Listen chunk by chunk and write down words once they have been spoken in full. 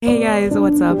guys,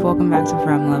 what's up? Welcome back to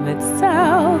From Love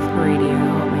Itself Radio.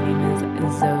 My name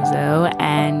is Zozo,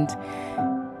 and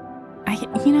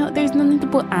there's nothing to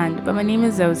put and, but my name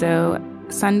is Zozo.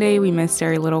 Sunday, we missed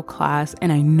our little class,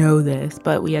 and I know this,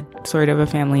 but we had sort of a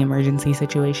family emergency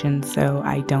situation, so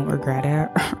I don't regret it,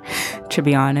 to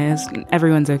be honest.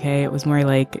 Everyone's okay. It was more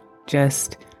like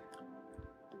just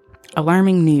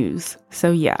alarming news.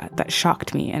 So yeah, that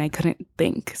shocked me, and I couldn't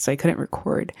think, so I couldn't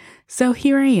record. So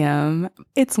here I am.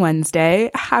 It's Wednesday.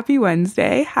 Happy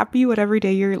Wednesday. Happy whatever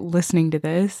day you're listening to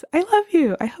this. I love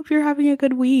you. I hope you're having a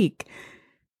good week.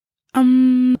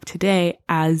 Today,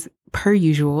 as per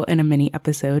usual in a mini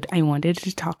episode, I wanted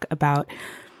to talk about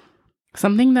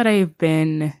something that I've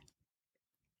been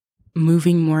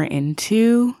moving more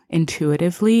into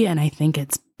intuitively, and I think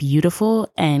it's beautiful,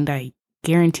 and I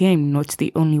guarantee I'm not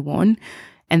the only one.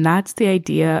 And that's the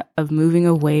idea of moving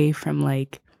away from the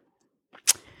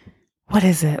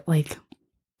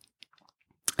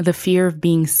fear of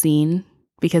being seen.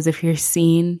 Because if you're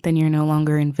seen, then you're no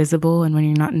longer invisible. And when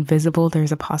you're not invisible,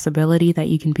 there's a possibility that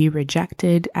you can be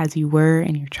rejected as you were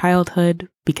in your childhood.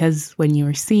 Because when you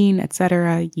were seen,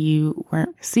 etc., you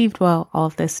weren't received well, all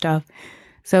of this stuff.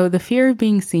 So the fear of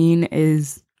being seen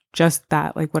is just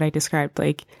that, like what I described.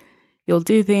 Like, you'll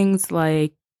do things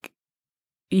like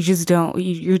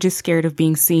you're just scared of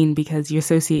being seen because you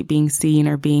associate being seen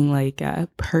or being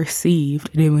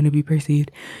perceived. I didn't want to be perceived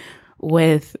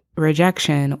with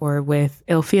rejection or with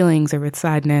ill feelings or with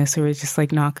sadness or with just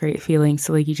not great feelings.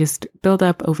 So you just build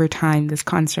up over time this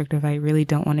construct of I really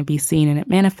don't want to be seen, and it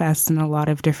manifests in a lot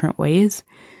of different ways.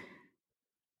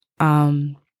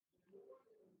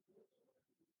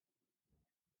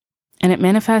 And it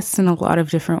manifests in a lot of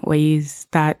different ways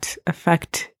that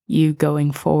affect you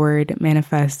going forward. It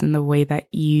manifests in the way that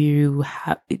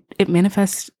it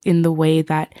manifests in the way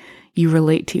that you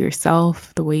relate to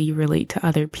yourself, the way you relate to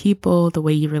other people, the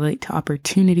way you relate to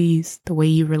opportunities, the way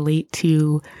you relate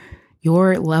to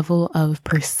your level of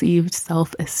perceived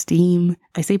self-esteem.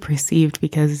 I say perceived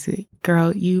because,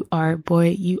 girl, you are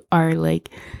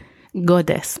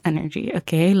goddess energy,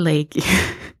 okay?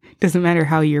 Doesn't matter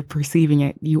how you're perceiving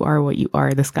it. You are what you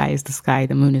are. The sky is the sky.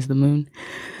 The moon is the moon.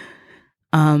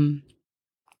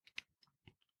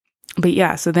 But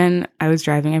yeah, so then I was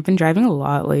driving. I've been driving a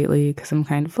lot lately because I'm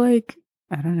kind of I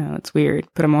don't know, it's weird,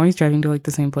 but I'm always driving to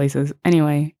the same places.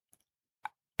 Anyway,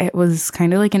 it was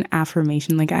kind of like an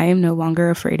affirmation. I am no longer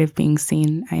afraid of being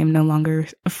seen. I am no longer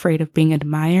afraid of being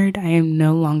admired. I am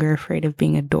no longer afraid of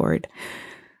being adored.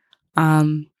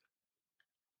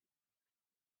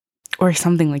 Or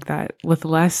something like that, with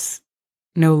less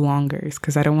no longers,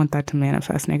 because I don't want that to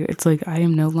manifest negative. It's I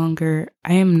am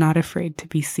not afraid to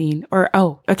be seen. Or,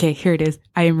 oh, okay, here it is.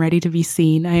 I am ready to be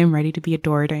seen. I am ready to be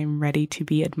adored. I am ready to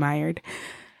be admired.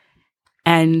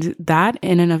 And that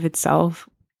in and of itself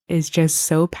is just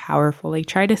so powerful.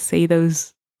 Try to say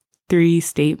those 3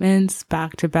 statements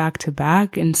back to back to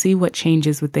back and see what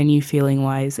changes within you feeling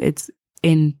wise. It's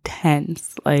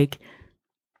intense.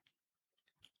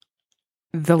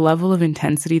 The level of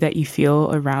intensity that you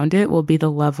feel around it will be the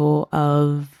level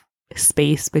of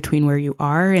space between where you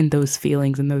are and those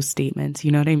feelings and those statements.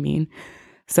 You know what I mean?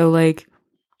 So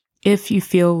if you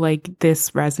feel like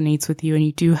this resonates with you and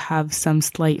you do have some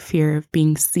slight fear of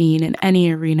being seen in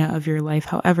any arena of your life,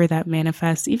 however that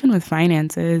manifests, even with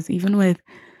finances, even with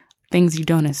things you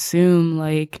don't assume,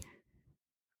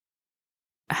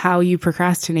 how you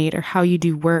procrastinate or how you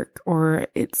do work, or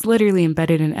it's literally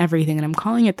embedded in everything. And I'm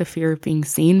calling it the fear of being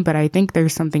seen, but I think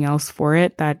there's something else for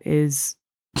it that is,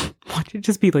 watch it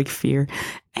just be fear.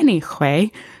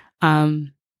 Anyway,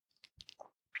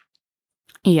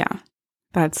 yeah,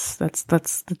 that's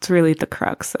really the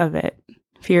crux of it.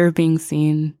 Fear of being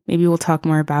seen. Maybe we'll talk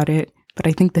more about it, but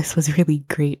I think this was really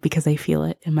great because I feel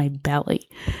it in my belly.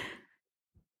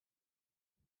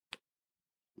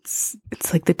 It's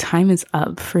the time is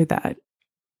up for that.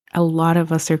 A lot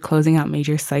of us are closing out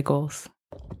major cycles.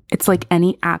 It's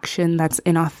any action that's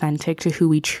inauthentic to who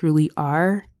we truly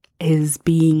are is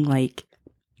being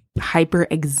hyper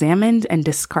examined and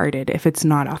discarded if it's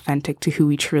not authentic to who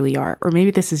we truly are. Or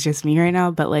maybe this is just me right now,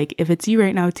 but if it's you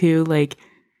right now too,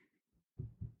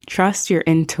 trust your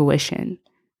intuition.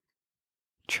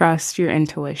 Trust your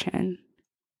intuition.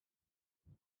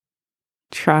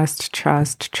 Trust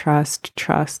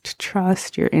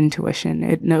your intuition.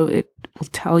 It will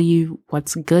tell you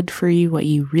what's good for you, what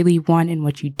you really want and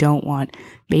what you don't want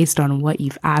based on what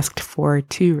you've asked for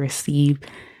to receive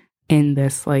in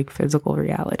this physical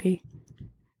reality.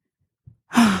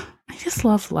 I just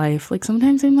love life.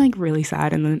 Sometimes I'm really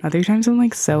sad, and then other times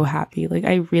I'm so happy.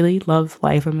 I really love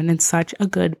life. I'm in such a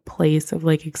good place of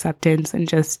acceptance and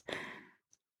just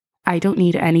I don't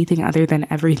need anything other than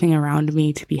everything around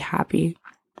me to be happy.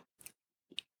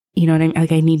 You know what I mean?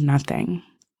 Like, I need nothing.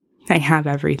 I have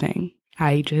everything.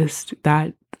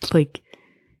 Like,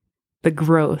 the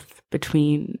growth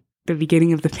between the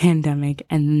beginning of the pandemic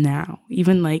and now,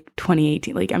 even like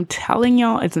 2018, like, I'm telling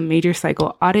y'all, it's a major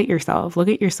cycle. Audit yourself, look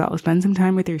at yourself, spend some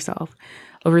time with yourself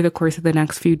over the course of the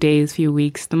next few days, few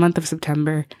weeks, the month of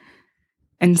September,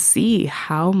 and see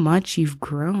how much you've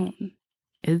grown.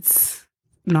 It's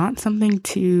not something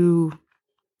to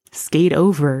skate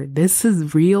over. This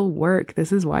is real work.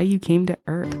 This is why you came to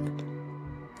Earth.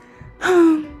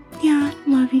 Yeah,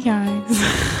 love you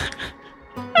guys.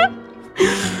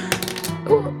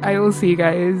 I will see you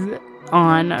guys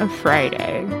on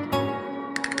Friday.